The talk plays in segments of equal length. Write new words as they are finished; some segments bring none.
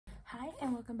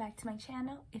and welcome back to my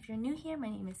channel. If you're new here, my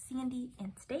name is Sandy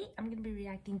and today I'm going to be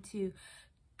reacting to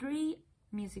 3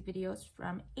 music videos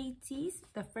from ATEEZ.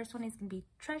 The first one is going to be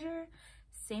Treasure,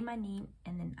 Say My Name,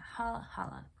 and then Hala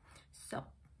Hala. So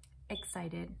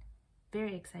excited,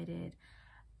 very excited.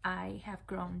 I have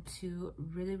grown to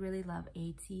really love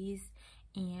ATEEZ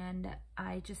and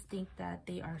I just think that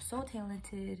they are so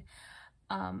talented.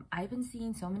 I've been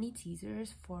seeing so many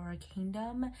teasers for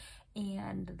Kingdom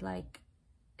and like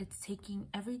it's taking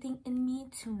everything in me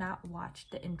to not watch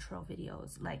the intro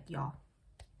videos. Like y'all,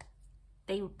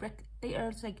 they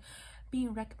are like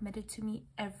being recommended to me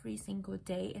every single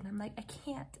day and I'm like I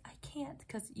can't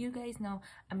because you guys know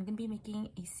I'm gonna be making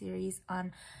a series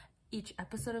on each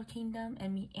episode of Kingdom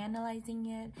and me analyzing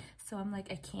it. So I'm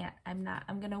like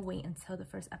I'm gonna wait until the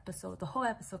first episode, the whole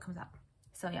episode comes out.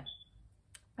 So yeah,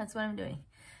 that's what I'm doing.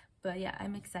 But yeah,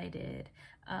 I'm excited.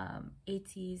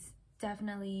 ATEEZ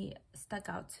definitely stuck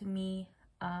out to me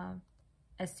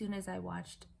as soon as I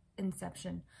watched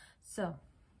Inception. So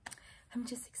I'm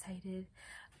just excited.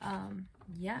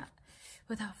 Yeah,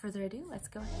 without further ado, let's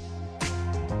go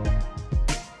ahead.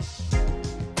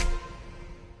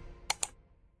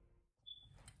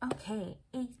 Okay,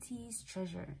 ATEEZ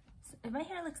Treasure. So if my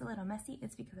hair looks a little messy,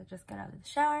 it's because I just got out of the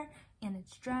shower and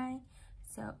it's dry.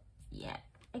 So yeah,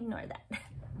 ignore that.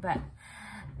 But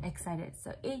excited.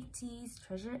 So ATEEZ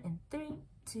Treasure in 3,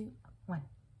 2, 1.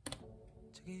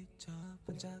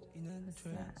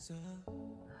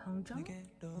 Hongjon?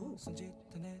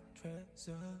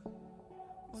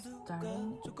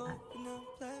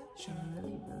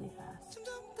 Starting really fast.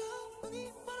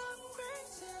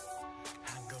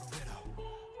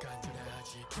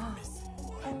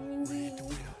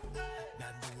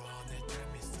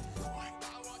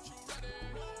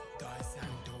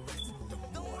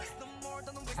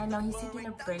 I know he's taking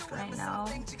a break right now,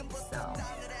 so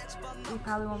we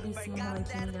probably won't be seeing him in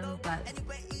Kingdom, but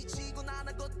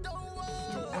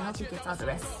I hope he gets all the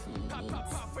rest he needs.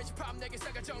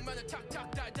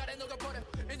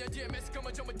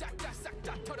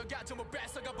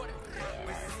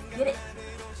 Get it!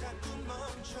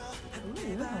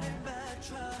 Ooh.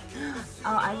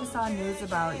 Oh, I just saw news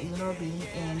about being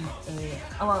in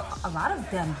a lot of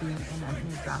them being in a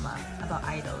new drama about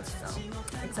idols, so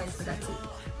excited for that too.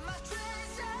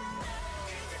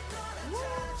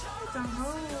 Yes,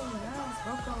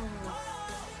 vocals.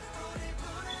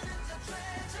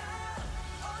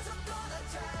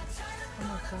 Oh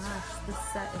my gosh, this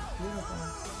set is beautiful.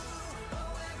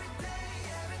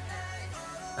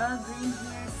 A green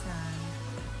hair sign.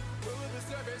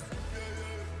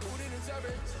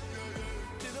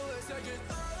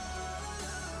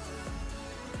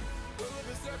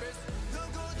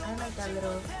 I like that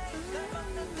little.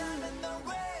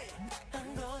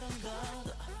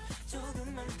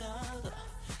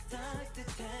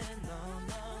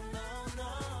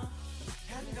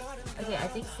 Okay, I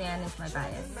think Stan is my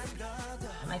bias.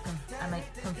 I might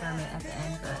confirm it at the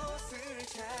end, but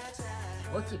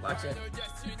we'll keep watching.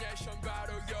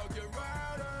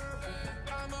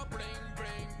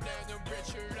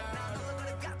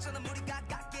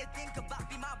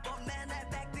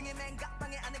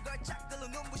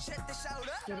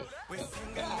 Get it.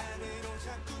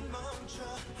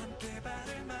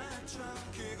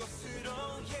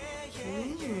 Ooh,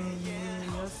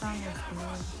 your song is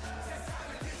good.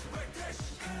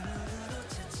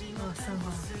 Oh, so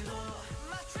hot.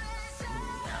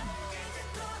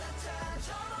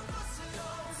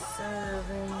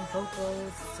 Serving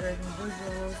vocals, serving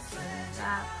visuals, serving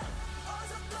rap.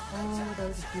 Oh, that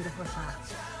was a beautiful shot.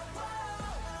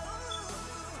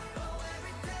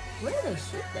 Where do they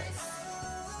shoot this?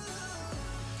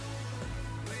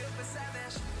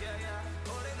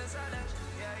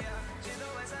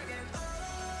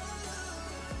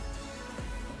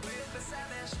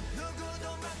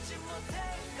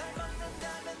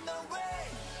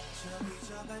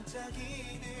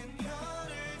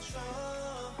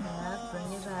 Yeah,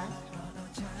 bring it back.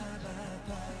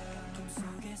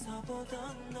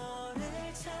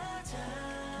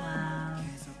 Wow.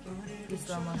 These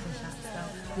slow motion shots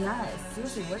though. Yeah,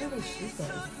 seriously, where do they shoot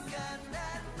this?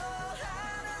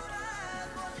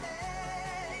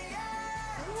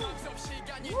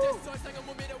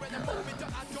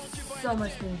 So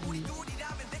much green views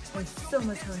and so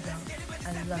much Hongjon. I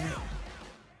love it.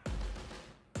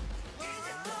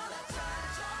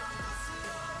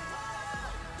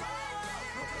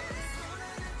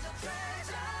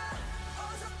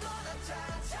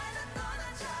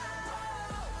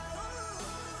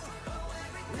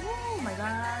 Oh my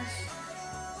gosh.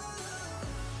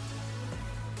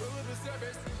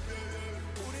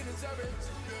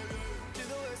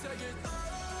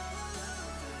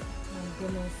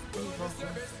 goodness, these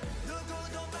vocals.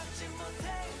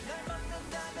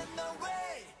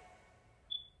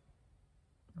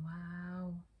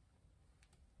 Wow.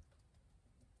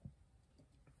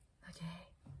 Okay.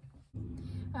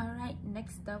 Alright,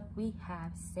 next up we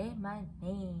have Say My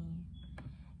Name.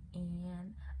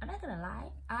 And I'm not gonna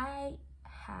lie, I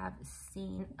have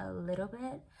seen a little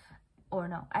bit, or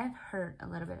no, I've heard a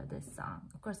little bit of this song.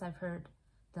 Of course, I've heard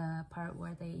the part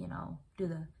where they, you know, do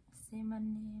the say my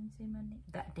name,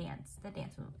 that dance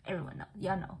move. Everyone knows,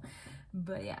 y'all know.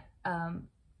 But yeah,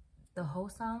 the whole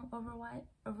song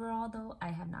overall though, I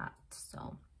have not.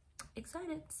 So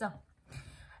excited. So,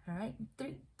 all right,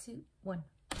 3, 2, 1.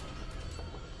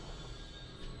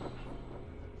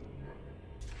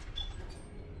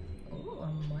 Oh,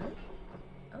 what?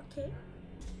 Okay.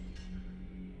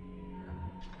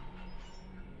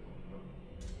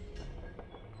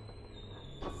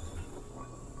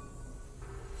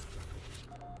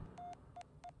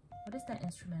 What is that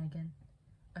instrument again?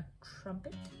 A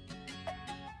trumpet?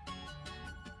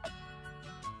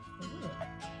 Ooh.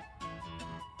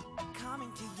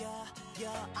 Coming to ya,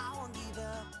 I won't give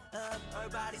up.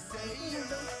 Everybody say yeah.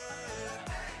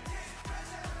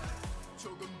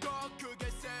 조금 더 크게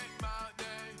say my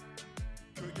name.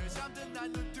 그게 잠든 날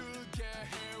눈뜨게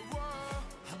해워.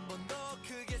 한 번 더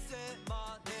크게 say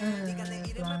my name. 네가 내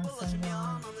이름을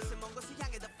불러주면 어느새 먼 곳을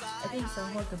향해 다 fly. I think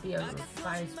Songho could be a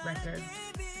Vice record.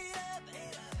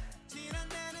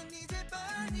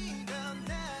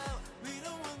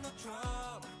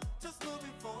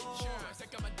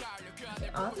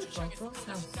 All the vocals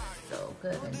sound so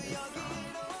good in this song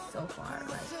so far.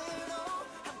 Like,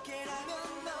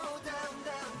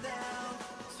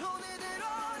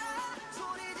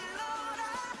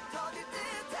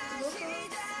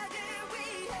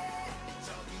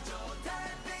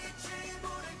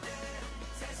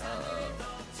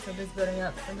 something's building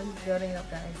up. Something's building up,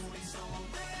 guys.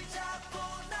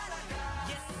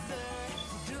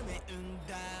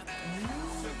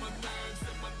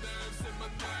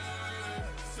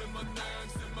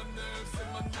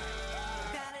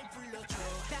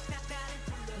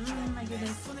 My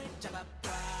goodness.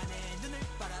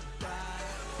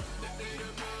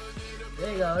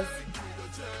 There he goes.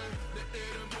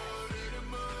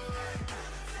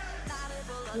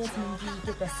 Yes, Minji,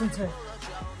 get that center.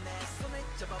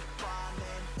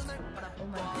 Oh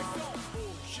my goodness.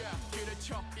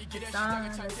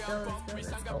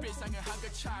 Let's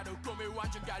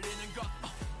go.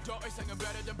 더 이상은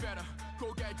better than better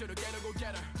고개 들어 깨르고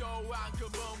get her 또한 그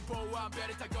문보와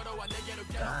배를 타 걸어와 내게로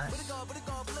get her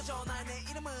부르고 불러줘 나의 내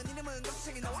이름은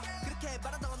검색이 나와 그렇게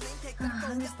바라던 내 케이크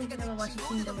I'm just thinking about watching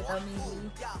Kingdom without me.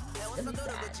 내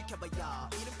너를 지켜봐요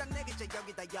이름 딱 내 글자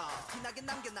여기다요 티나게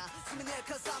남겨놔 수민의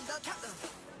cause I'm the captain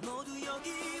모두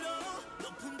여기로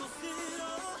높은 곳으로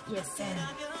Yes, Sam.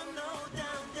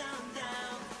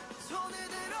 손을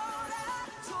들어라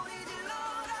소리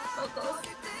질러라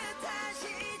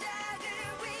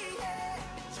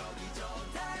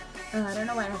I don't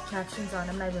know why I have captions on.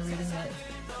 I'm not even reading it.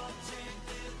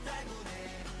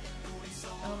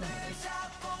 Oh my goodness.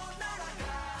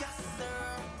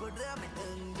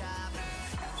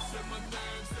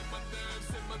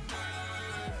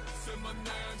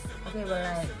 Okay, we're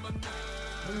like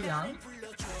really young.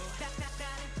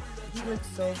 He looks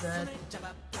so good.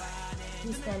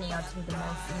 He's standing out to me the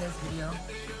most in this video.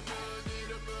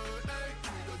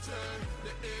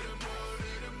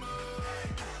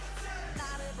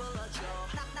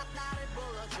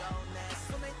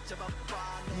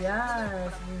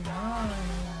 Yes,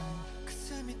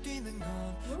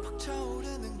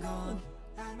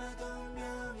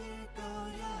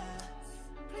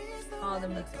 all the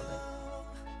mix of it.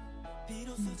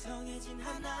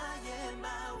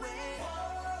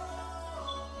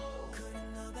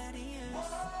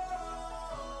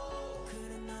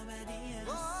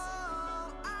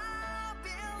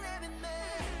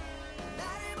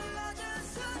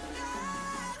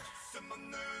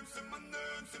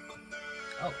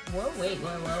 Oh, whoa, wait,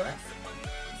 what?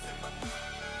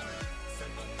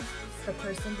 The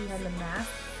person behind the mask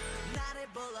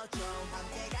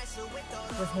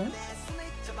was him?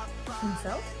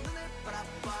 Himself?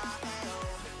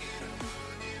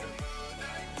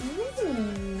 Ooh.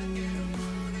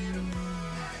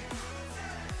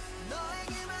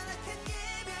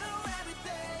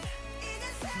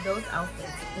 Those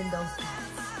outfits in those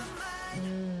hats.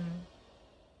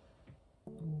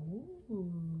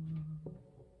 Ooh.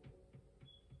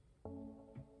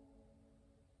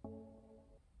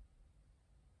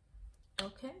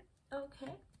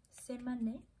 Okay. Say my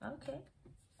name.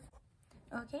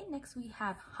 Okay, next we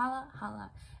have Hala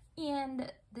Hala.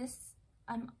 And this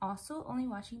I'm also only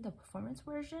watching the performance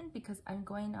version because I'm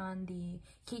going on the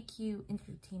KQ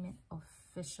Entertainment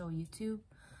official YouTube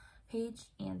page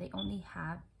and they only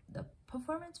have the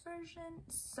performance version.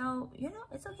 So, you know,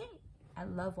 it's okay. I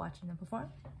love watching them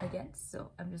perform again,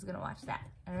 so I'm just gonna watch that.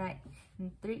 All right,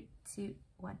 in 3, 2,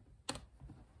 1.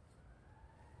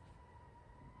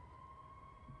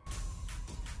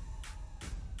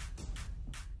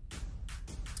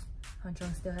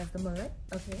 Hunchong still has the mullet.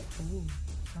 Okay. Ooh,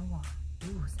 Seonghwa.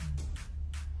 Ooh, same.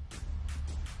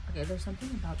 Okay, there's something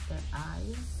about their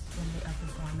eyes when they are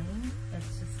performing.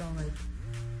 It's just so like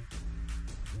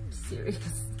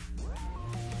serious.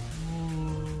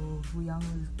 Ooh, Wooyoung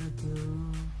looks good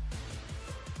too.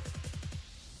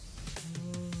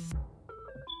 Ooh.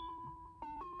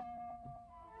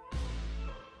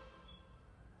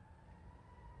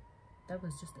 That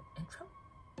was just the intro.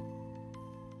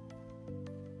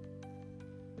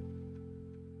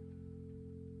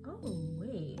 Oh,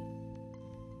 wait.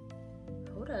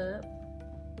 Hold up.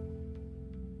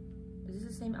 Is this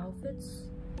the same outfits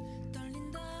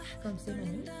from Say My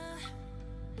Name?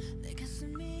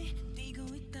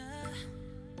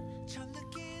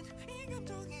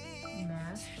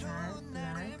 Mask, hat,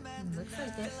 black. Looks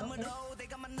like it. Okay.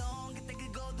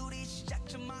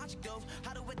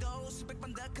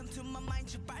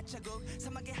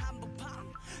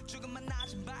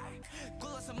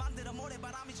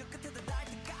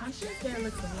 Han's hair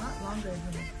looks a lot longer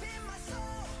than it.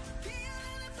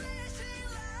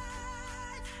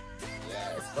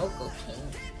 Yes, vocal king.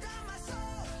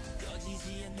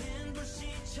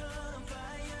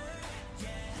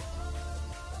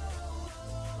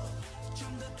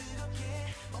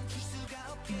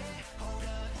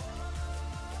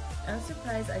 I'm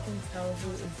surprised I can tell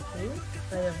who is who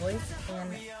by their voice and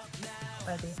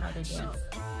by how they dance.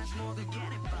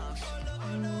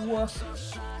 Whoa!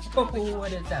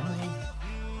 What is that move?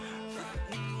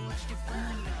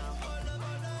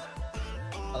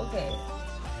 Okay.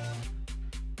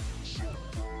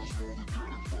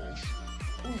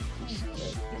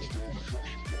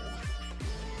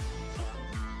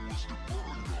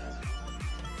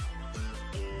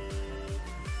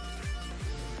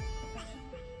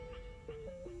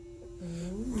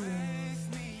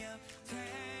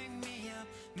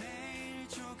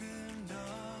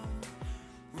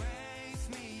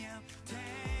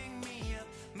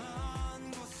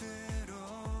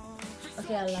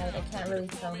 Okay, I lied. I can't really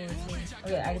tell who it's me.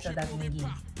 Okay, I thought that's Mingi.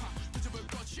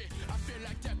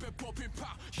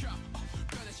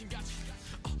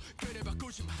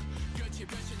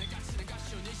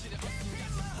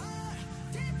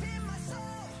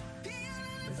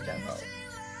 This Jungho.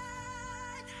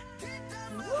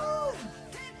 Woo!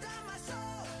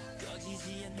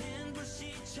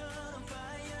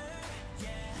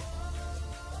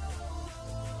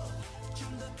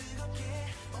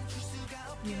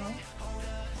 You know?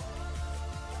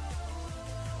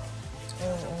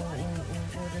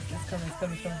 Oh, this is coming.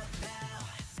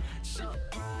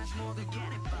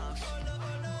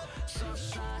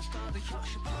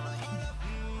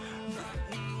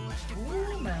 Oh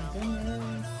my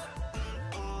goodness.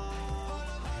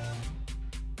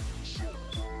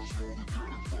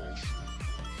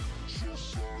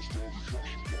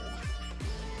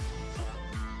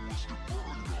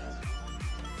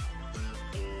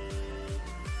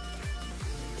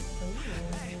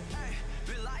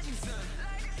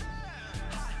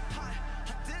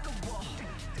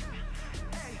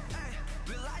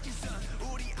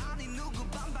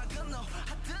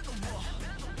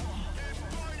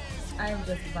 I'm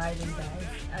just vibing, guys.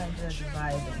 I'm just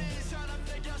vibing.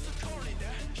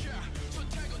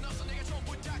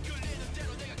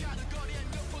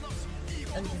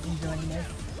 I'm just enjoying this.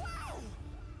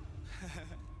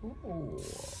 Ooh. Ooh.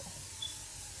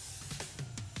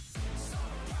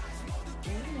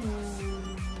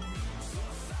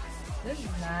 This is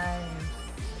nice.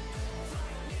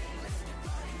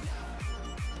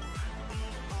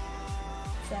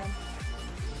 Sad.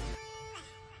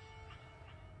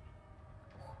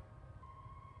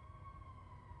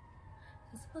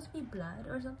 Is it supposed to be blood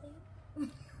or something?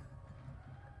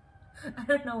 I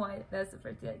don't know why that's the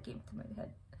first thing that came to my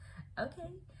head. Okay,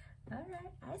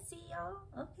 alright, I see y'all.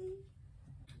 Okay.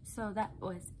 So that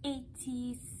was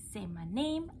ATEEZ, Say My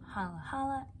Name, Hala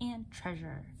Hala, and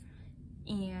Treasure.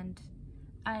 And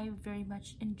I very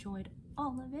much enjoyed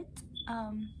all of it.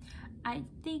 I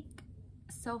think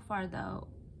so far though,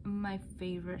 my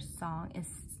favorite song is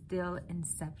still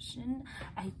Inception.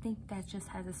 I think that just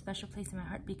has a special place in my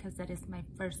heart because that is my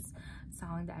first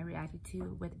song that I reacted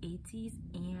to with ATEEZ,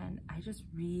 and I just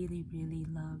really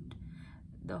loved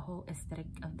the whole aesthetic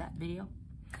of that video.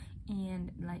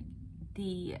 And like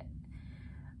the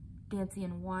dancing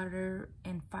in water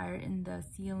and fire in the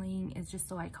ceiling is just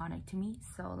so iconic to me.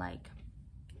 So like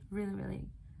really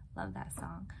love that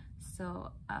song.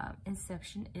 So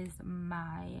Inception is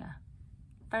my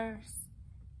first.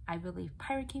 I believe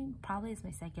Pirate King probably is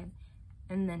my second,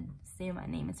 and then Say My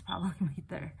Name is probably my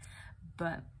third.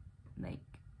 But like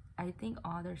I think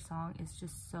all their song is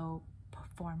just so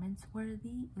performance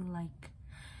worthy. Like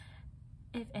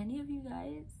if any of you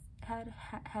guys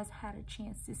has had a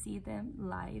chance to see them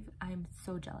live, I'm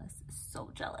so jealous,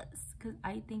 because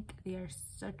I think they are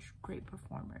such great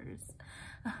performers.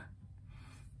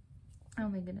 Oh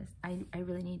my goodness, I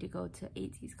really need to go to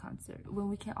ATEEZ concert. When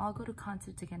we can all go to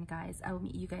concerts again, guys, I will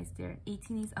meet you guys there.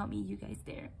 ATEEZ, I'll meet you guys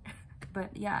there.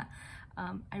 But yeah,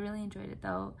 I really enjoyed it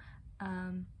though.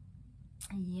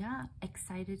 Yeah,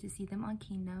 excited to see them on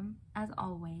Kingdom as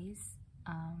always.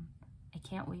 I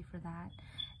can't wait for that.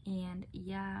 And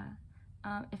yeah,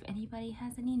 if anybody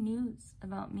has any news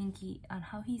about Minky on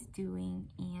how he's doing,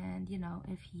 and you know,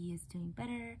 if he is doing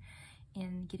better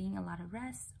and getting a lot of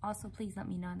rest, also please let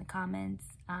me know in the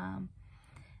comments. And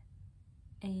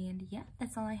yeah,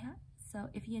 that's all I have. So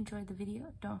if you enjoyed the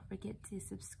video, don't forget to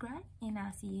subscribe, and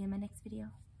I'll see you in my next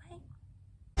video.